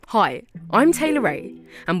Hi, I'm Taylor-Rae,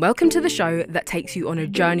 and welcome to the show that takes you on a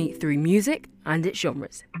journey through music and its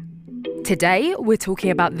genres. Today, we're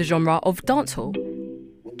talking about the genre of dancehall.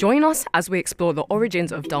 Join us as we explore the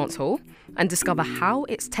origins of dancehall and discover how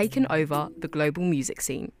it's taken over the global music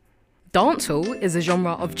scene. Dancehall is a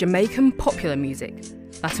genre of Jamaican popular music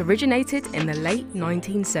that originated in the late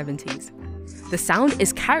 1970s. The sound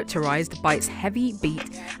is characterised by its heavy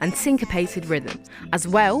beat and syncopated rhythm, as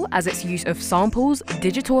well as its use of samples,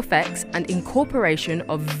 digital effects, and incorporation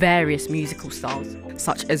of various musical styles,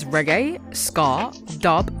 such as reggae, ska,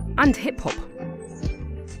 dub, and hip-hop.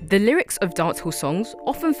 The lyrics of dancehall songs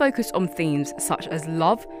often focus on themes such as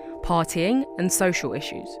love, partying, and social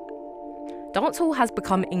issues. Dancehall has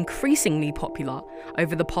become increasingly popular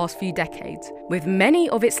over the past few decades, with many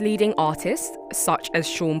of its leading artists, such as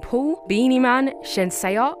Sean Paul, Beenie Man,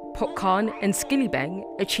 Shenseea, Popcorn, and Skillibeng,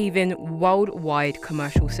 achieving worldwide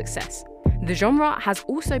commercial success. The genre has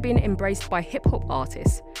also been embraced by hip-hop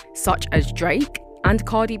artists, such as Drake and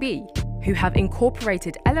Cardi B, who have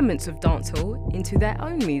incorporated elements of dancehall into their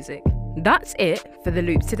own music. That's it for The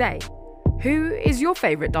Loop today. Who is your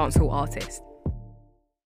favourite dancehall artist?